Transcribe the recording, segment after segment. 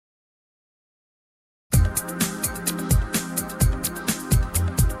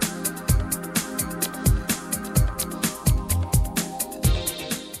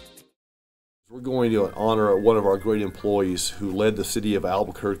We're going to honor one of our great employees who led the City of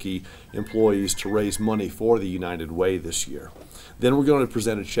Albuquerque employees to raise money for the United Way this year. Then we're going to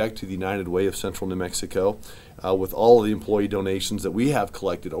present a check to the United Way of Central New Mexico with all of the employee donations that we have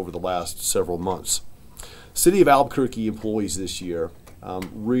collected over the last several months. City of Albuquerque employees this year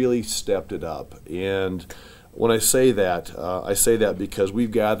really stepped it up, and when I say that because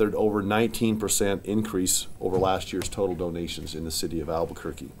we've gathered over 19% increase over last year's total donations in the City of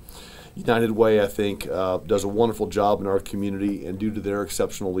Albuquerque. United Way, I think, does a wonderful job in our community, and due to their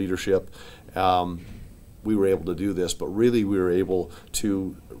exceptional leadership, we were able to do this, but really we were able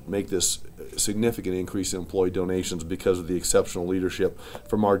to make this significant increase in employee donations because of the exceptional leadership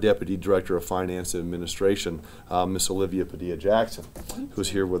from our Deputy Director of Finance and Administration, Miss Olivia Padilla-Jackson, who's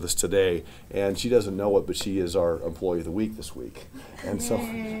here with us today. And she doesn't know it, but she is our Employee of the Week this week. And so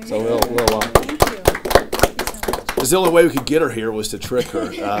it's the only way we could get her here was to trick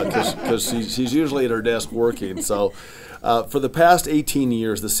her, because she's usually at her desk working. So for the past 18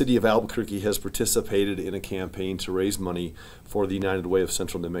 years, the City of Albuquerque has participated in a campaign to raise money for the United Way of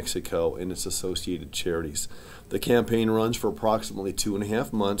Central New Mexico and its associated charities. The campaign runs for approximately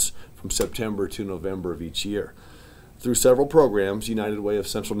 2.5 months from September to November of each year. Through several programs, United Way of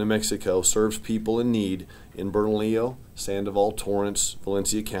Central New Mexico serves people in need in Bernalillo, Sandoval, Torrance,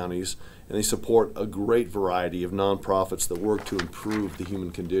 Valencia counties, and they support a great variety of nonprofits that work to improve the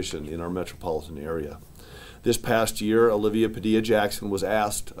human condition in our metropolitan area. This past year, Olivia Padilla-Jackson was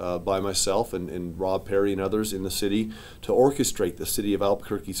asked by myself and Rob Perry and others in the city to orchestrate the City of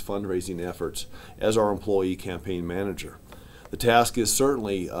Albuquerque's fundraising efforts as our employee campaign manager. The task is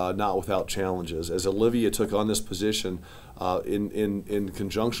certainly not without challenges, as Olivia took on this position in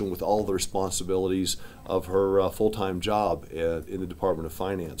conjunction with all the responsibilities of her full-time job in the Department of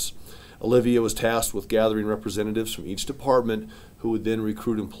Finance. Olivia was tasked with gathering representatives from each department who would then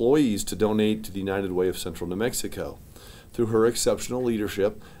recruit employees to donate to the United Way of Central New Mexico. Through her exceptional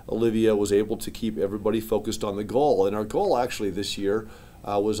leadership, Olivia was able to keep everybody focused on the goal, and our goal actually this year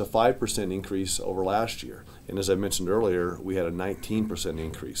was a 5% increase over last year. And as I mentioned earlier, we had a 19%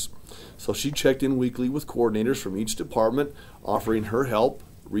 increase. So she checked in weekly with coordinators from each department, offering her help,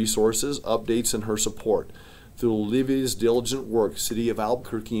 resources, updates, and her support. Through Olivia's diligent work, City of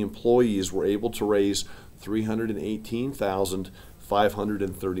Albuquerque employees were able to raise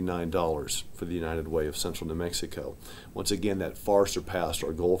 $318,539 for the United Way of Central New Mexico. Once again, that far surpassed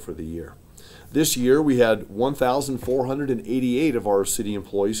our goal for the year. This year, we had 1,488 of our city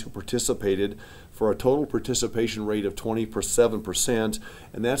employees who participated for a total participation rate of 27%,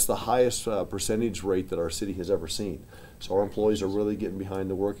 and that's the highest percentage rate that our city has ever seen. So our employees are really getting behind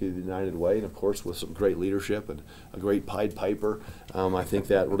the work of the United Way, and of course with some great leadership and a great Pied Piper. I think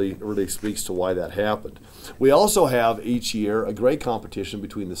that really speaks to why that happened. We also have each year a great competition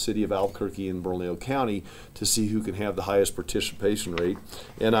between the City of Albuquerque and Bernalillo County to see who can have the highest participation rate,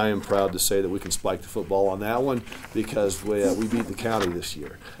 and I am proud to say that we can spike the football on that one because we beat the county this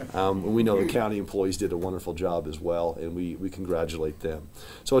year. We know the county employees did a wonderful job as well, and we congratulate them.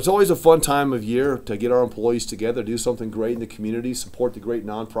 So it's always a fun time of year to get our employees together, do something great in the community, support the great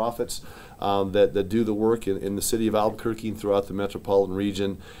nonprofits that do the work in the City of Albuquerque and throughout the metropolitan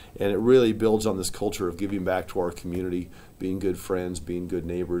region, and it really builds on this culture of giving back to our community, being good friends, being good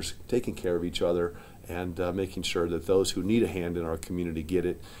neighbors, taking care of each other, and making sure that those who need a hand in our community get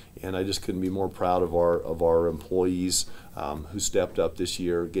it. And I just couldn't be more proud of our employees who stepped up this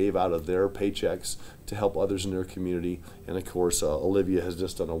year, gave out of their paychecks to help others in their community. And of course, Olivia has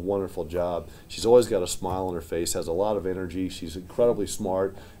just done a wonderful job. She's always got a smile on her face, has a lot of energy. She's incredibly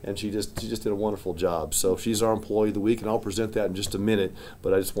smart, and she just did a wonderful job. So she's our Employee of the Week, and I'll present that in just a minute.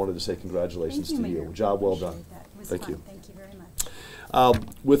 But I just wanted to say congratulations to you. Job well done. Thank you. Thank you very much.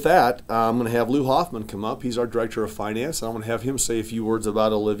 With that, I'm going to have Lou Hoffman come up. He's our Director of Finance. I'm going to have him say a few words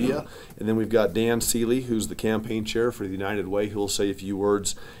about Olivia. And then we've got Dan Seeley, who's the campaign chair for the United Way, who will say a few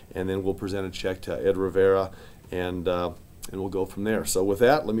words. And then we'll present a check to Ed Rivera, and we'll go from there. So with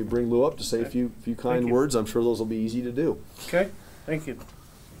that, let me bring Lou up to say a few kind words. I'm sure those will be easy to do. Okay, thank you.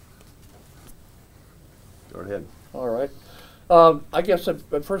 Go ahead. All right. I guess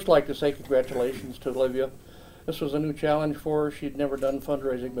I'd first like to say congratulations to Olivia. This was a new challenge for her. She'd never done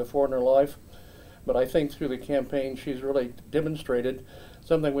fundraising before in her life, but I think through the campaign she's really demonstrated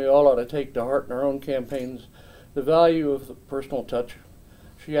something we all ought to take to heart in our own campaigns, the value of the personal touch.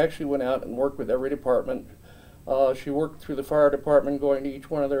 She actually went out and worked with every department. She worked through the fire department, going to each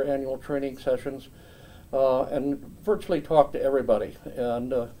one of their annual training sessions, and virtually talked to everybody.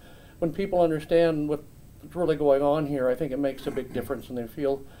 And when people understand what's really going on here, I think it makes a big difference, and they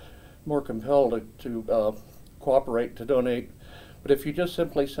feel more compelled to cooperate, to donate. But if you just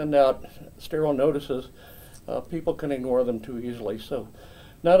simply send out sterile notices, people can ignore them too easily. So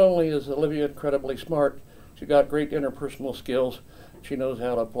not only is Olivia incredibly smart, she got great interpersonal skills. She knows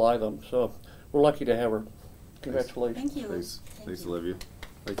how to apply them. So we're lucky to have her. Congratulations. Thank you. Thanks, Olivia.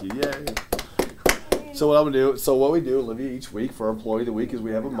 Thank you. Yay. So what we do, Olivia, each week for our Employee of the Week is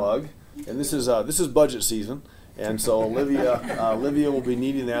we have a mug, and this is budget season. And so Olivia will be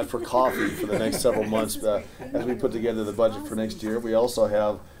needing that for coffee for the next several months as we put together the budget for next year. We also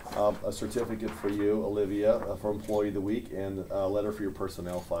have a certificate for you, Olivia, for Employee of the Week, and a letter for your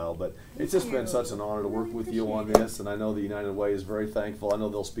personnel file. But it's just been such an honor to work with you on this, and I know the United Way is very thankful. I know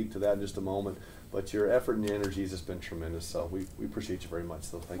they'll speak to that in just a moment. But your effort and your energy has just been tremendous, so we appreciate you very much.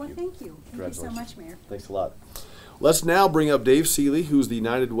 So thank you. Well, thank you. Thank you so much, Mayor. Thanks a lot. Let's now bring up Dave Seeley, who's the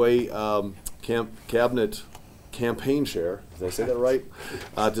United Way Cabinet Campaign Chair, did I say that right?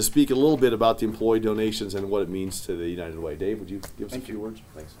 To speak a little bit about the employee donations and what it means to the United Way. Dave, would you give us a few words?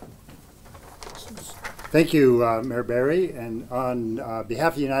 Thanks. Thank you, Mayor Barry. And on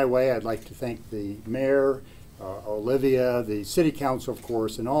behalf of the United Way, I'd like to thank the Mayor, Olivia, the City Council, of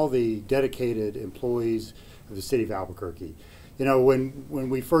course, and all the dedicated employees of the City of Albuquerque. You know, when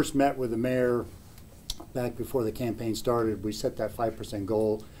we first met with the Mayor back before the campaign started, we set that 5%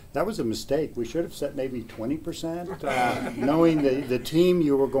 goal. That was a mistake. We should have set maybe 20%, knowing the team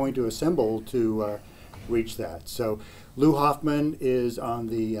you were going to assemble to reach that. So Lou Hoffman is on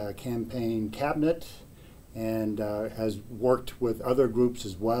the campaign cabinet and has worked with other groups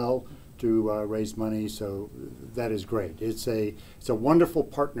as well to raise money, so that is great. It's a wonderful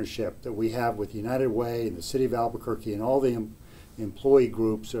partnership that we have with United Way and the City of Albuquerque and all the employee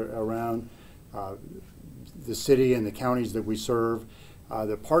groups around the city and the counties that we serve.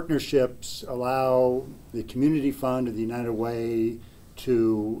 The partnerships allow the community fund of the United Way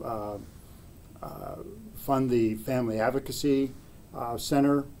to fund the Family Advocacy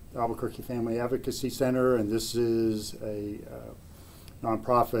Center, Albuquerque Family Advocacy Center, and this is a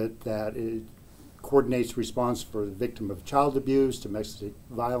nonprofit that coordinates response for the victim of child abuse, domestic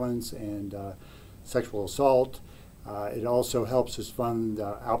violence, and sexual assault. It also helps us fund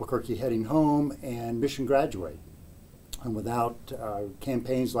Albuquerque Heading Home and Mission Graduate. And without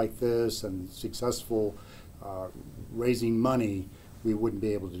campaigns like this and successful raising money, we wouldn't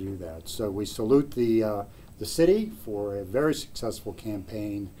be able to do that. So we salute the city for a very successful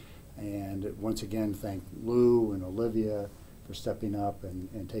campaign, and once again thank Lou and Olivia for stepping up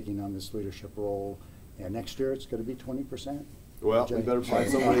and taking on this leadership role. And next year it's going to be 20%. Well, we better find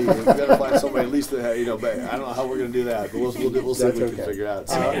somebody. We better find somebody at least that but I don't know how we're going to do that, but we'll see what we can figure out.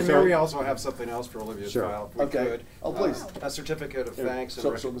 So, and Mary, we also have something else for Olivia's Sure. file. If we could. Oh, please. A certificate of thanks. So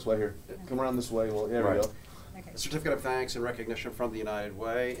this way here. Come around this way. Well, there we go. A certificate of thanks and recognition from the United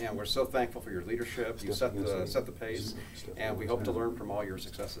Way, and we're so thankful for your leadership. You set the pace, and we hope to learn from all your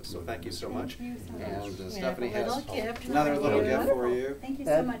successes. So thank you so much. And Stephanie has another little gift for you. Thank you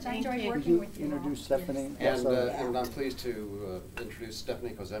so much. I enjoyed working with you. Introduce Stephanie. And I'm pleased to introduce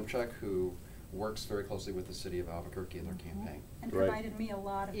Stephanie Kozemchuk, who works very closely with the City of Albuquerque in their campaign. And provided me a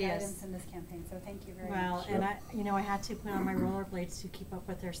lot of guidance in this campaign, so thank you very much. Well, and I had to put on my rollerblades to keep up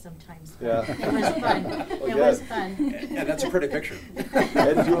with her sometimes. Yeah. It was fun. It was fun. And that's a pretty picture.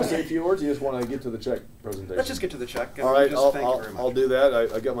 Ed, do you want to say a few words? Or you just want to get to the check presentation? Let's just get to the check. All right, thank you very much. I'll do that.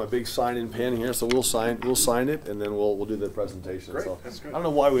 I got my big sign-in pen here, so we'll sign it, and then we'll do the presentation. Great, So that's good. I don't know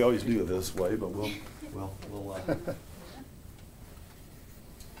why we always do it this way, but we'll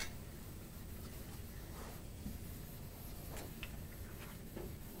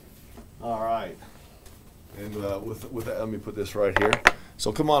All right, and with that, let me put this right here.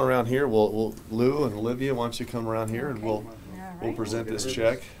 So come on around here. We'll Lou and Olivia, why don't you come around here, and we'll present this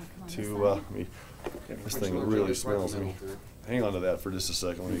check to this thing really smells me. Hang on to that for just a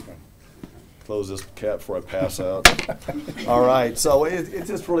second. Let me close this cap before I pass out. All right, so it's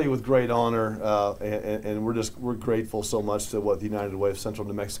just really with great honor, and we're grateful so much to what the United Way of Central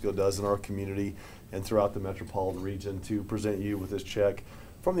New Mexico does in our community and throughout the metropolitan region to present you with this check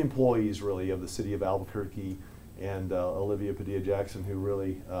from the employees, really, of the City of Albuquerque and Olivia Padilla-Jackson, who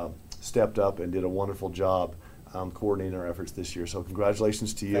really stepped up and did a wonderful job coordinating our efforts this year. So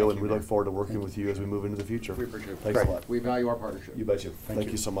congratulations to you, and we look forward to working with you as we move into the future. We appreciate it. Thanks a lot. We value our partnership. You betcha.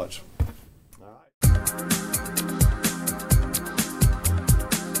 Thank you so much. All right.